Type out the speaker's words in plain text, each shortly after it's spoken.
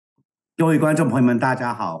各位观众朋友们，大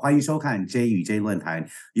家好，欢迎收看 JxJ 论坛，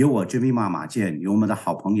由我 Jimmy 妈马健，由我们的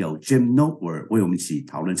好朋友 Jim Noteware 为我们一起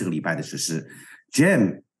讨论这个礼拜的时事。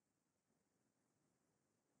Jim,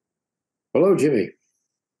 Hello, Jimmy.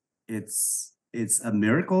 it's a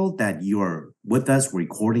miracle that you are with us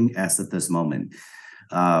recording as of this moment.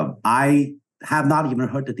 I have not even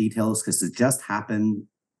heard the details because it just happened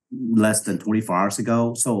less than 24 hours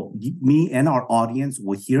ago. So me and our audience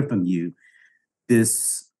will hear from you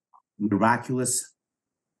this miraculous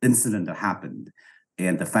incident that happened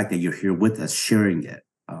and the fact that you're here with us sharing it.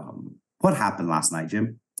 What happened last night,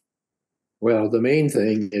 Jim? Well, the main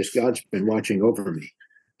thing is God's been watching over me.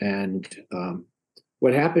 And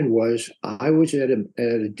what happened was I was at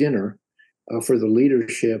a dinner for the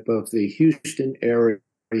leadership of the Houston area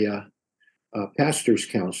Pastors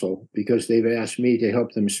Council because they've asked me to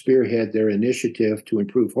help them spearhead their initiative to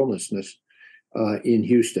improve homelessness in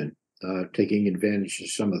Houston. Taking advantage of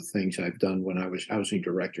some of the things I've done when I was housing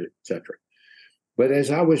director, etc. But as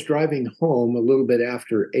I was driving home a little bit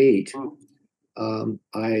after 8,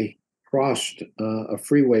 I crossed a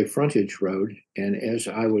freeway frontage road. And as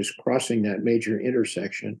I was crossing that major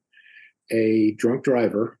intersection, a drunk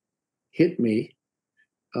driver hit me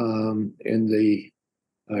in the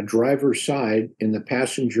driver's side in the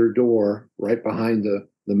passenger door right behind the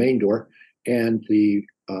main door and the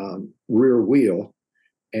rear wheel.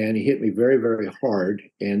 And he hit me very, very hard.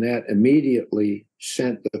 And that immediately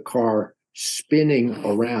sent the car spinning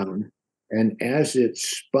around. And as it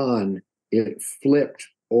spun, it flipped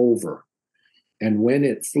over. And when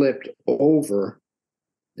it flipped over,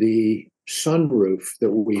 the sunroof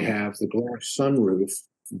that we have, the glass sunroof,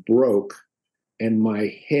 broke. And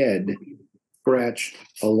my head scratched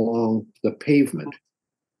along the pavement.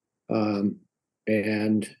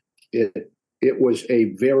 And it was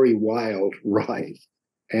a very wild ride.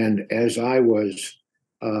 And as I was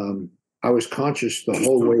conscious the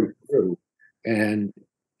whole way through, and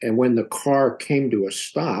when the car came to a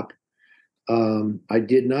stop, I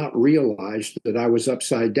did not realize that I was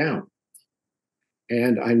upside down,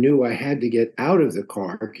 and I knew I had to get out of the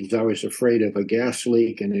car because I was afraid of a gas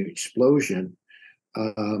leak and an explosion,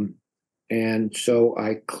 and so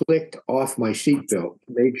I clicked off my seatbelt.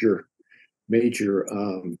 Major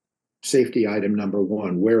safety item number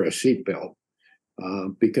one: wear a seatbelt.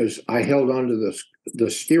 Because I held onto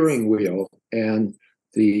the steering wheel and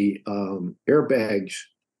the airbags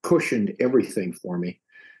cushioned everything for me,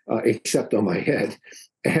 except on my head.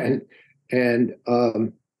 And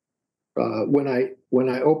when I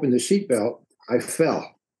opened the seatbelt, I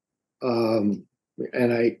fell, and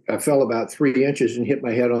I fell about 3 inches and hit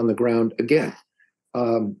my head on the ground again.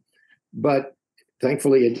 But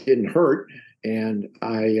thankfully, it didn't hurt, and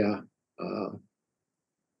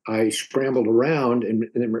I scrambled around, and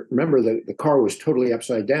remember the car was totally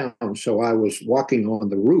upside down, so I was walking on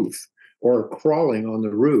the roof or crawling on the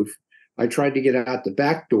roof. I tried to get out the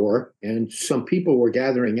back door, and some people were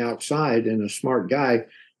gathering outside, and a smart guy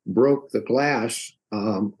broke the glass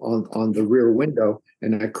on the rear window,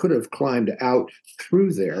 and I could have climbed out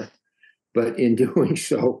through there, but in doing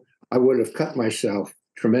so, I would have cut myself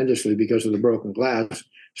tremendously because of the broken glass.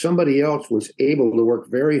 Somebody else was able to work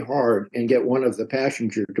very hard and get one of the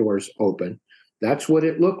passenger doors open. That's what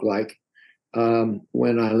it looked like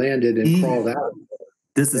when I landed and crawled out.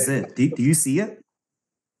 This is it. Do you see it?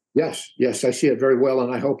 Yes, I see it very well,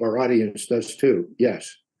 and I hope our audience does too.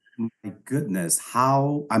 Yes. My goodness,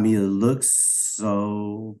 it looks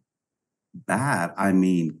so bad.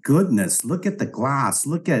 Goodness, look at the glass.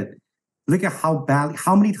 Look at how bad.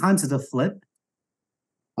 How many times did it flip?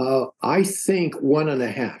 I think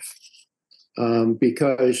 1.5,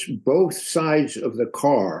 because both sides of the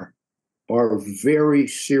car are very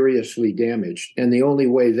seriously damaged, and the only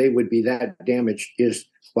way they would be that damaged is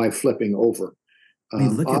by flipping over.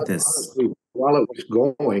 Look at this. Honestly, while it was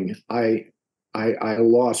going, I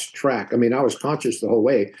lost track. I was conscious the whole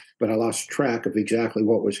way, but I lost track of exactly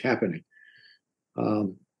what was happening.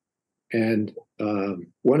 And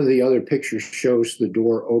one of the other pictures shows the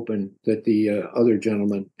door open that the other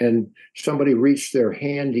gentleman, and somebody reached their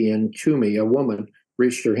hand in to me, a woman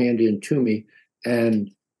reached her hand in to me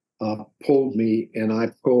and pulled me, and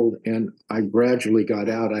I pulled, and I gradually got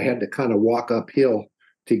out. I had to kind of walk uphill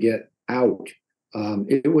to get out.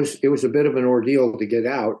 It was a bit of an ordeal to get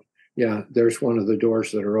out. Yeah, there's one of the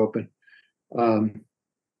doors that are open. And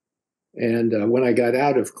when I got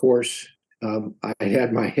out, of course, I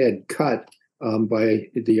had my head cut by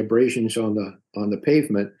the abrasions on the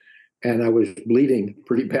pavement, and I was bleeding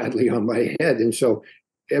pretty badly on my head. And so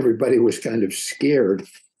everybody was kind of scared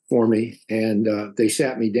for me, and they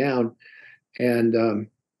sat me down. And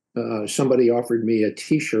somebody offered me a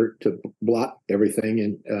T-shirt to blot everything.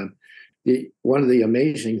 And one of the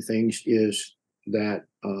amazing things is that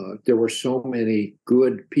there were so many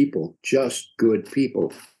good people, just good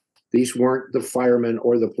people. These weren't the firemen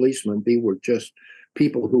or the policemen. They were just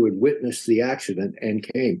people who had witnessed the accident and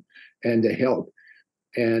came and to help.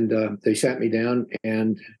 And they sat me down.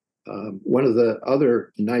 And one of the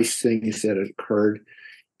other nice things that occurred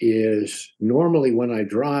is normally when I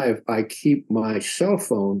drive, I keep my cell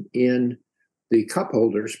phone in the cup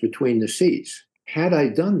holders between the seats. Had I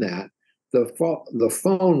done that, the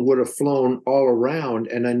phone would have flown all around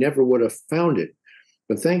and I never would have found it.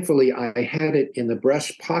 But thankfully, I had it in the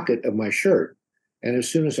breast pocket of my shirt. And as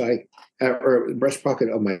soon as or breast pocket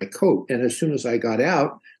of my coat. And as soon as I got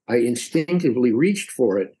out, I instinctively reached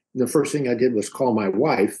for it. And the first thing I did was call my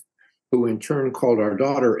wife, who in turn called our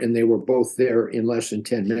daughter, and they were both there in less than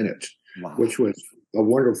 10 minutes, wow. Which was a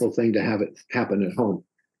wonderful thing to have it happen at home.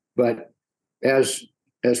 But as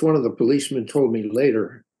one of the policemen told me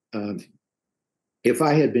later, if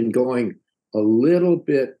I had been going a little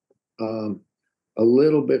bit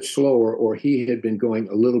slower, or he had been going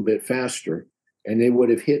a little bit faster, and they would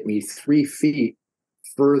have hit me 3 feet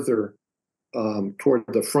further toward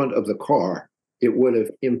the front of the car, it would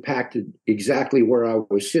have impacted exactly where I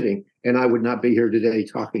was sitting, and I would not be here today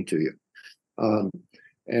talking to you.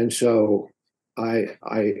 And so I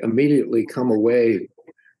immediately come away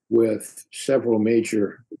with several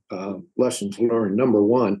major lessons learned. Number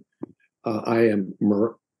one, I am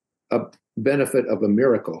a benefit of a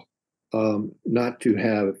miracle, not to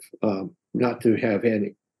have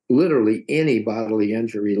literally any bodily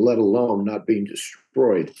injury, let alone not being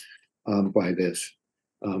destroyed by this.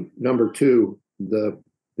 Number two, the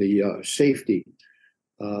safety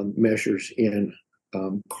measures in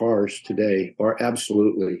cars today are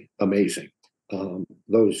absolutely amazing.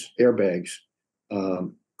 Those airbags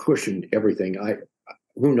cushioned everything.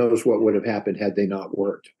 Who knows what would have happened had they not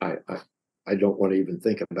worked? I don't want to even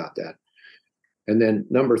think about that. And then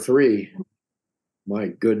number three, my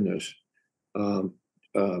goodness,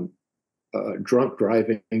 drunk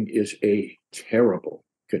driving is a terrible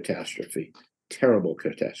catastrophe.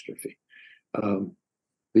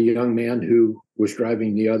 The young man who was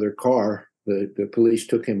driving the other car, the police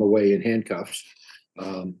took him away in handcuffs.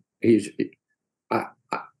 This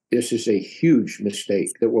is a huge mistake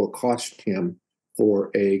that will cost him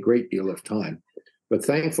for a great deal of time. But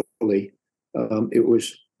thankfully, it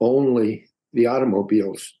was only the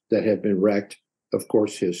automobiles that have been wrecked. Of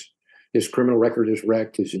course, his criminal record is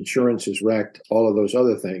wrecked, his insurance is wrecked, all of those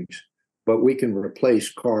other things. But we can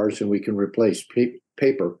replace cars and we can replace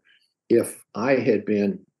paper. If I had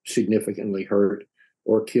been significantly hurt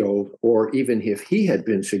or killed, or even if he had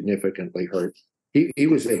been significantly hurt, he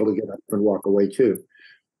was able to get up and walk away too,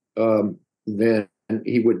 then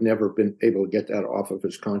he would never been able to get that off of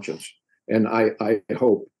his conscience. And I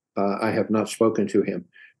hope, I have not spoken to him,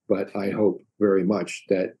 but I hope very much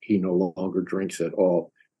that he no longer drinks at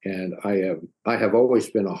all. And I have always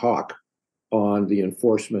been a hawk on the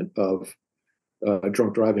enforcement of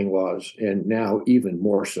drunk driving laws, and now even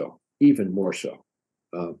more so.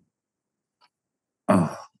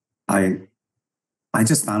 I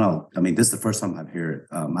just found out. I mean, this is the first time I've heard.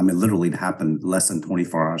 Literally, it happened less than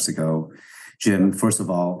 24 hours ago. Jim, first of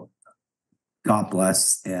all, God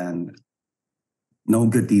bless, and no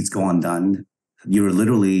good deeds go undone. You're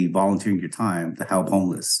literally volunteering your time to help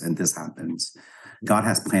homeless, and this happens. God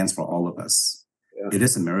has plans for all of us. Yeah. It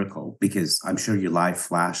is a miracle, because I'm sure your life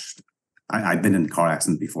flashed. I've been in a car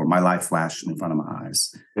accident before. My life flashed in front of my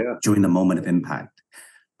eyes during the moment of impact.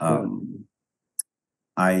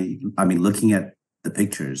 Looking at the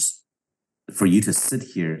pictures, for you to sit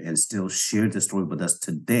here and still share the story with us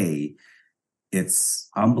today, it's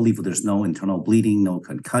unbelievable. There's no internal bleeding, no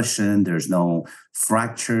concussion, there's no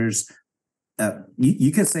fractures.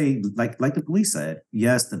 You can say, like the police said,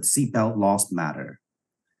 yes, the seatbelt laws matter,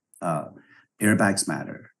 airbags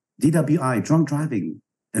matter, DWI, drunk driving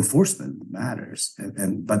enforcement matters,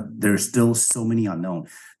 but there's still so many unknown.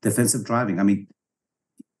 Defensive driving,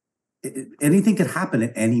 anything could happen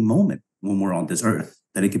at any moment when we're on this earth,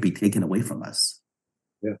 that it could be taken away from us.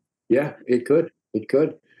 Yeah, it could.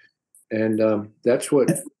 And that's what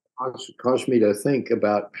caused me to think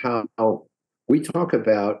about how we talk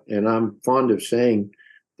about, and I'm fond of saying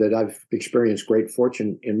that I've experienced great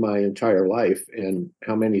fortune in my entire life, and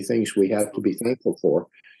how many things we have to be thankful for.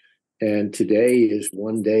 And today is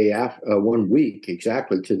 1 week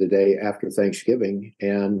exactly to the day after Thanksgiving,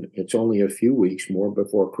 and it's only a few weeks more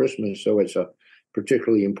before Christmas, so it's a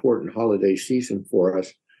particularly important holiday season for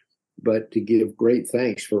us. but to give great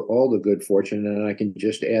thanks for all the good fortune. And I can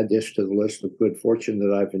just add this to the list of good fortune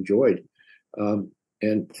that I've enjoyed.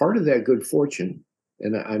 And part of that good fortune,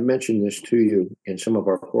 and I mentioned this to you in some of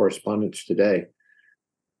our correspondence today,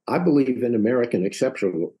 I believe in American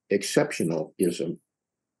exceptionalism.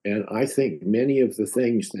 And I think many of the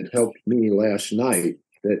things that helped me last night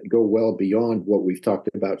that go well beyond what we've talked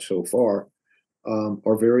about so far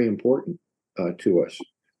are very important to us.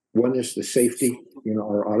 One is the safety in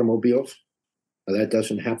our automobiles. That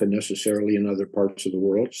doesn't happen necessarily in other parts of the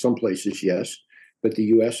world. Some places, yes, but the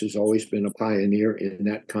U.S. has always been a pioneer in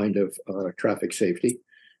that kind of traffic safety.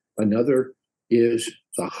 Another is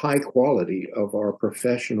the high quality of our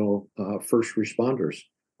professional first responders,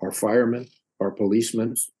 our firemen, our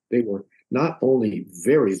policemen. They were not only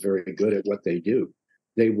very, very good at what they do,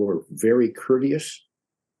 they were very courteous.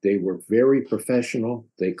 They were very professional.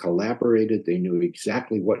 They collaborated. They knew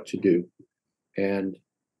exactly what to do. And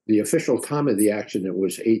the official time of the accident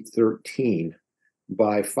was 8:13.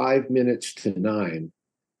 By 5 minutes to 9,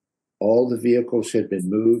 all the vehicles had been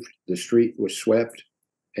moved. The street was swept,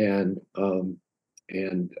 and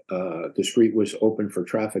the street was open for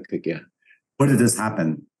traffic again. Where did this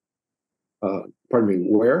happen? Pardon me,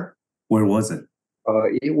 where? Where was it?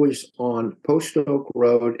 It was on Post Oak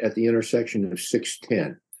Road at the intersection of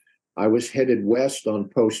 610. I was headed west on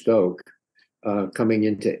Post Oak, coming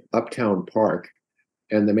into Uptown Park,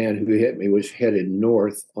 and the man who hit me was headed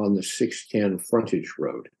north on the 610 frontage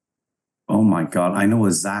road. Oh my God, I know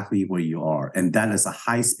exactly where you are. And that is a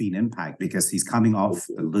high-speed impact because he's coming off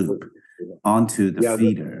the loop onto the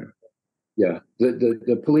feeder.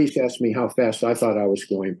 The police asked me how fast I thought I was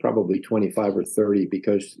going, probably 25 or 30,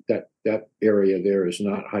 because that area there is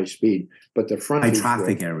not high speed, but the frontage high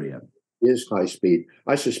traffic area is high speed.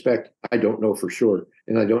 I suspect, I don't know for sure,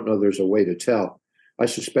 and I don't know there's a way to tell. I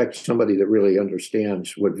suspect somebody that really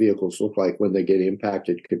understands what vehicles look like when they get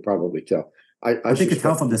impacted could probably tell. I they could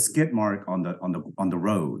tell from the skid mark on the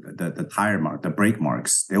road, the tire mark, the brake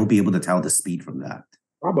marks. They'll be able to tell the speed from that.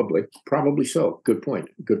 Probably so. Good point.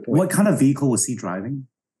 What kind of vehicle was he driving?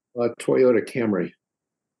 A Toyota Camry.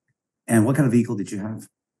 And what kind of vehicle did you have?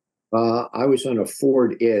 I was on a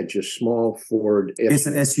Ford Edge, a small Ford. It's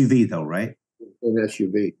an SUV though, right? An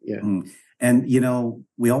SUV, yeah. And you know,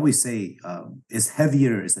 we always say is a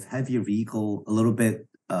heavier vehicle a little bit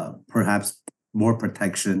perhaps more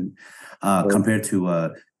protection compared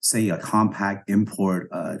to say a compact import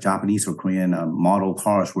Japanese or Korean model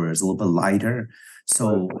cars where it's a little bit lighter.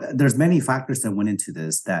 So there's many factors that went into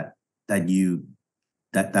this that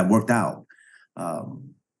worked out.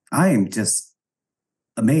 I am just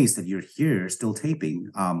amazed that you're here still taping.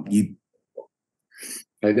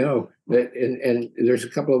 I know that, and there's a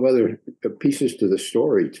couple of other pieces to the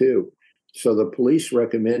story too. So the police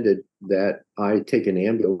recommended that I take an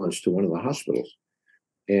ambulance to one of the hospitals,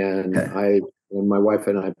 and and my wife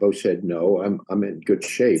and I both said no. I'm in good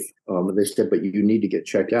shape. They said, but you need to get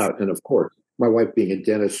checked out. And of course, my wife being a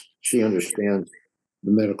dentist, she understands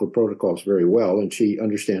the medical protocols very well, and she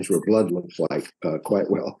understands what blood looks like quite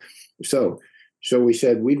well. So we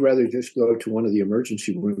said we'd rather just go to one of the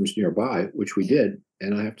emergency rooms nearby, which we did.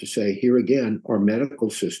 And I have to say, here again, our medical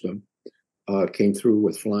system came through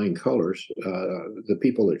with flying colors. The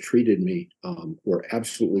people that treated me were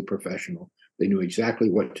absolutely professional. They knew exactly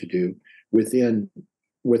what to do.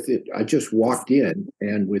 I just walked in,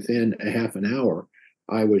 and within a half an hour,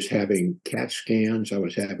 I was having CAT scans. I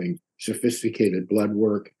was having sophisticated blood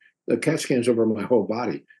work. The CAT scans over my whole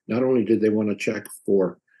body. Not only did they want to check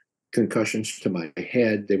for concussions to my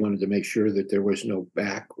head, they wanted to make sure that there was no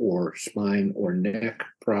back or spine or neck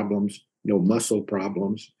problems, no muscle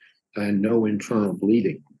problems, and no internal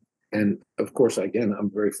bleeding. And of course, again, I'm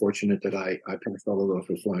very fortunate that I passed all of those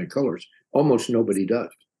with flying colors. Almost nobody does.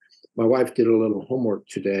 My wife did a little homework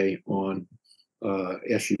today on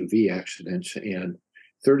SUV accidents, and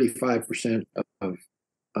 35% of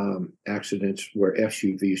accidents where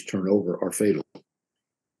SUVs turn over are fatal.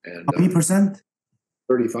 And how many percent?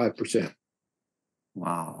 35%.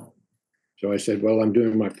 Wow. So I said, well, I'm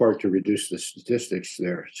doing my part to reduce the statistics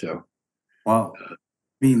there. So, well, I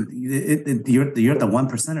mean, you're the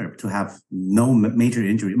 1%er to have no major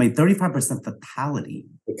injury. I mean, 35% fatality.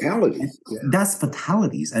 Fatalities. Yeah. That's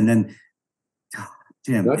fatalities, and then,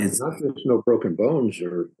 Jim, not just no broken bones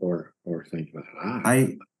or things like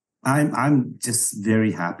that. I'm just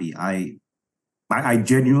very happy. I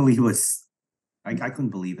genuinely was. I couldn't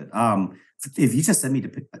believe it. If you just sent me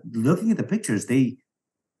looking at the pictures,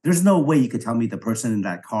 there's no way you could tell me the person in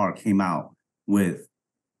that car came out with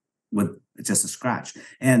just a scratch.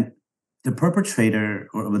 And the perpetrator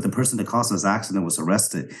or the person that caused this accident was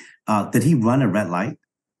arrested. Did he run a red light?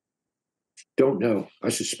 Don't know. I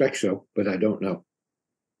suspect so, but I don't know.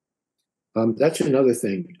 That's another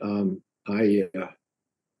thing.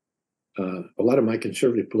 A lot of my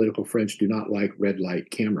conservative political friends do not like red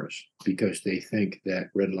light cameras because they think that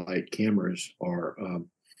red light cameras are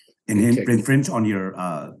infringe on your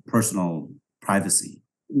personal privacy.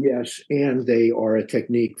 Yes, and they are a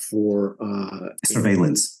technique for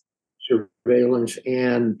surveillance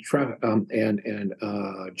and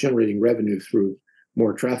generating revenue through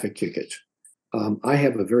more traffic tickets. I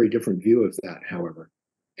have a very different view of that, however,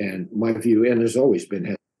 and my view, and has always been,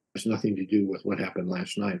 has nothing to do with what happened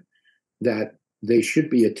last night, that they should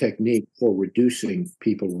be a technique for reducing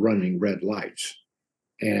people running red lights,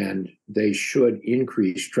 and they should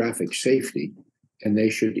increase traffic safety, and they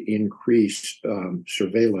should increase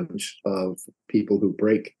surveillance of people who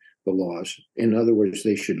break the laws. In other words,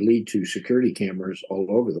 they should lead to security cameras all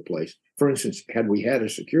over the place. For instance, had we had a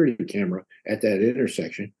security camera at that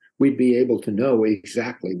intersection, we'd be able to know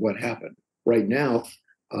exactly what happened. Right now,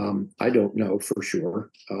 I don't know for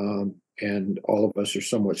sure, and all of us are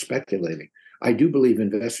somewhat speculating. I do believe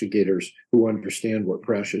investigators who understand what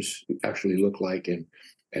crashes actually look like and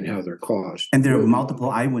how they're caused. And there are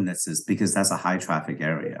multiple eyewitnesses because that's a high traffic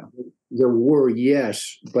area. There were,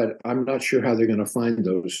 yes, but I'm not sure how they're going to find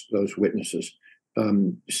those witnesses.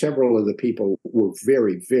 Several of the people were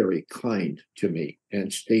very, very kind to me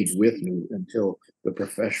and stayed with me until the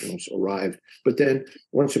professionals arrived. But then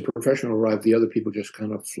once the professional arrived, the other people just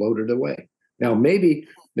kind of floated away. Now, maybe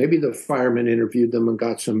the firemen interviewed them and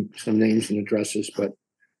got some names and addresses, but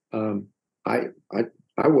I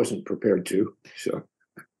wasn't prepared to. So,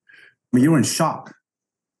 I mean, you were in shock.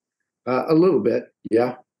 A little bit,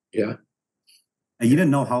 yeah. And you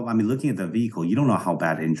didn't know how. I mean, looking at the vehicle, you don't know how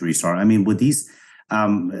bad injuries are. I mean, with these,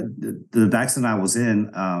 the accident I was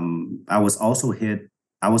in, I was also hit.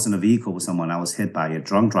 I was in a vehicle with someone. I was hit by a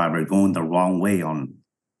drunk driver going the wrong way on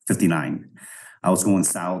 59. I was going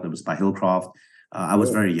south. It was by Hillcroft. I was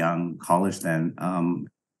very young, college then.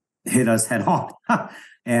 Hit us head on,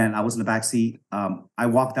 and I was in the back seat. I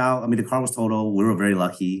walked out. I mean, the car was total. We were very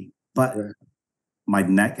lucky, but my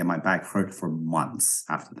neck and my back hurt for months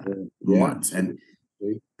after that. Months. And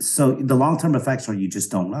so the long-term effects are you just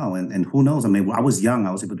don't know. And who knows? I mean, I was young.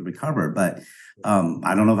 I was able to recover, but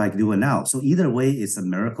I don't know if I can do it now. So either way, it's a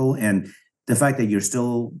miracle. And the fact that you're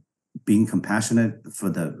still being compassionate for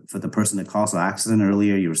the person that caused the accident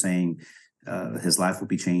earlier, you were saying his life will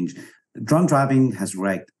be changed. Drunk driving has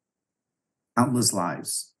wrecked countless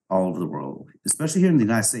lives all over the world, especially here in the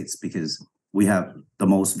United States, because we have the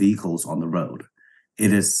most vehicles on the road.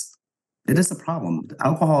 It is a problem.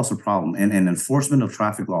 Alcohol is a problem, and enforcement of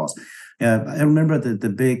traffic laws. I remember the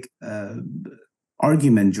big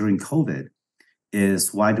argument during COVID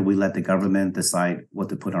is, why do we let the government decide what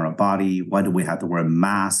to put on our body? Why do we have to wear a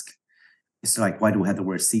mask? It's like, why do we have to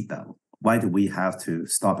wear a seatbelt? Why do we have to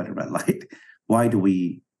stop at a red light? Why do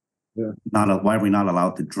we why are we not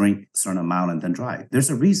allowed to drink a certain amount and then drive? There's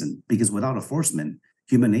a reason, because without enforcement,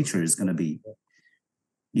 human nature is going to be.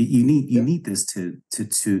 You need this to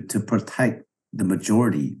protect the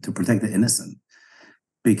majority, to protect the innocent,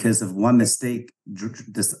 because of one mistake,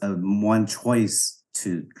 one choice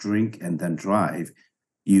to drink and then drive,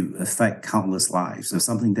 you affect countless lives. If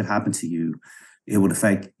something did happen to you, it would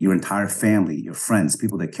affect your entire family, your friends,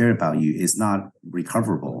 people that care about you. Is not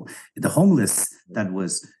recoverable. The homeless that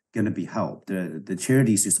was going to be helped, the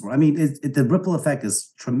charities you support. I mean, the ripple effect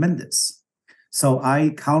is tremendous. So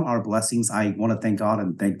I count our blessings. I want to thank God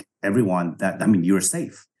and thank everyone that, I mean, you're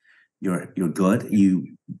safe. You're good.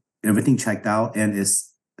 Everything checked out, and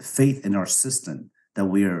it's faith in our system that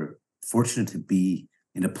we are fortunate to be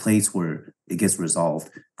in a place where it gets resolved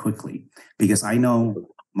quickly. Because I know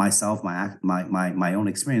myself, my own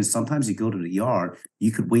experience, sometimes you go to the ER,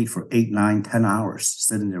 you could wait for 8, 9, 10 hours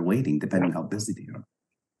sitting there waiting, depending on how busy they are.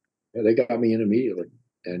 Yeah, they got me in immediately.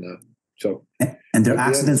 And and there are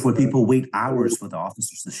accidents where people wait hours for the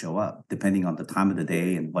officers to show up, depending on the time of the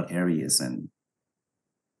day and what areas. And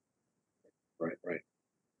right.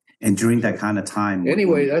 And during that kind of time.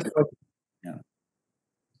 Anyway, that's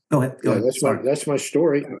Go ahead. That's my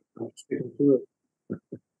story.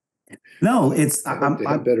 No, it's I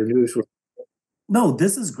have better news. No,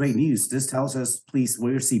 this is great news. This tells us, please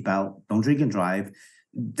wear your seatbelt, don't drink and drive.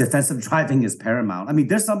 Defensive driving is paramount. I mean,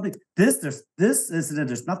 there's something. There's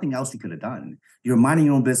nothing else you could have done. You're minding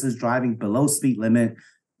your own business, driving below speed limit,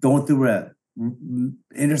 going through a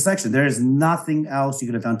intersection. There is nothing else you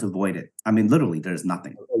could have done to avoid it. I mean, literally, there's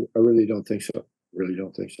nothing. I really don't think so.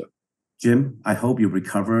 Jim, I hope you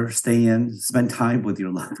recover, stay in, spend time with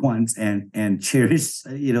your loved ones, and cherish,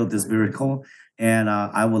 this miracle. And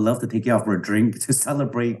I would love to take you out for a drink to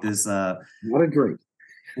celebrate this. Not a drink.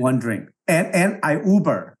 One drink. And I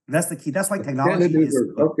Uber. That's the key. That's why technology is.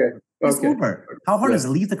 Okay. It's Uber. How hard is it?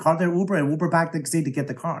 Leave the car there, Uber, and Uber back the next day to get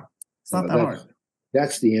the car. It's not that hard.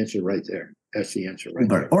 That's the answer right there. That's the answer right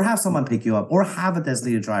there. Or have someone pick you up, or have a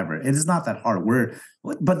designated driver. It is not that hard.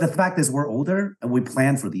 But the fact is, we're older and we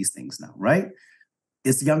plan for these things now, right?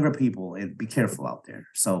 It's younger people, and be careful out there.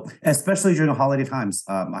 So, especially during the holiday times,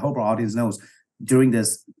 I hope our audience knows during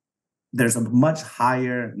this, there's a much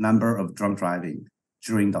higher number of drunk driving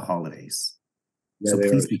during the holidays. Yeah, so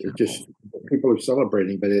please be careful. Just people are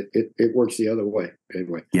celebrating, but it works the other way.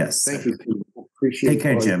 Anyway, yes. Thank you. Appreciate it. Take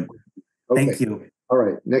care, Jim. Okay. Thank you. All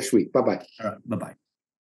right. Next week. Bye-bye. All right. Bye-bye.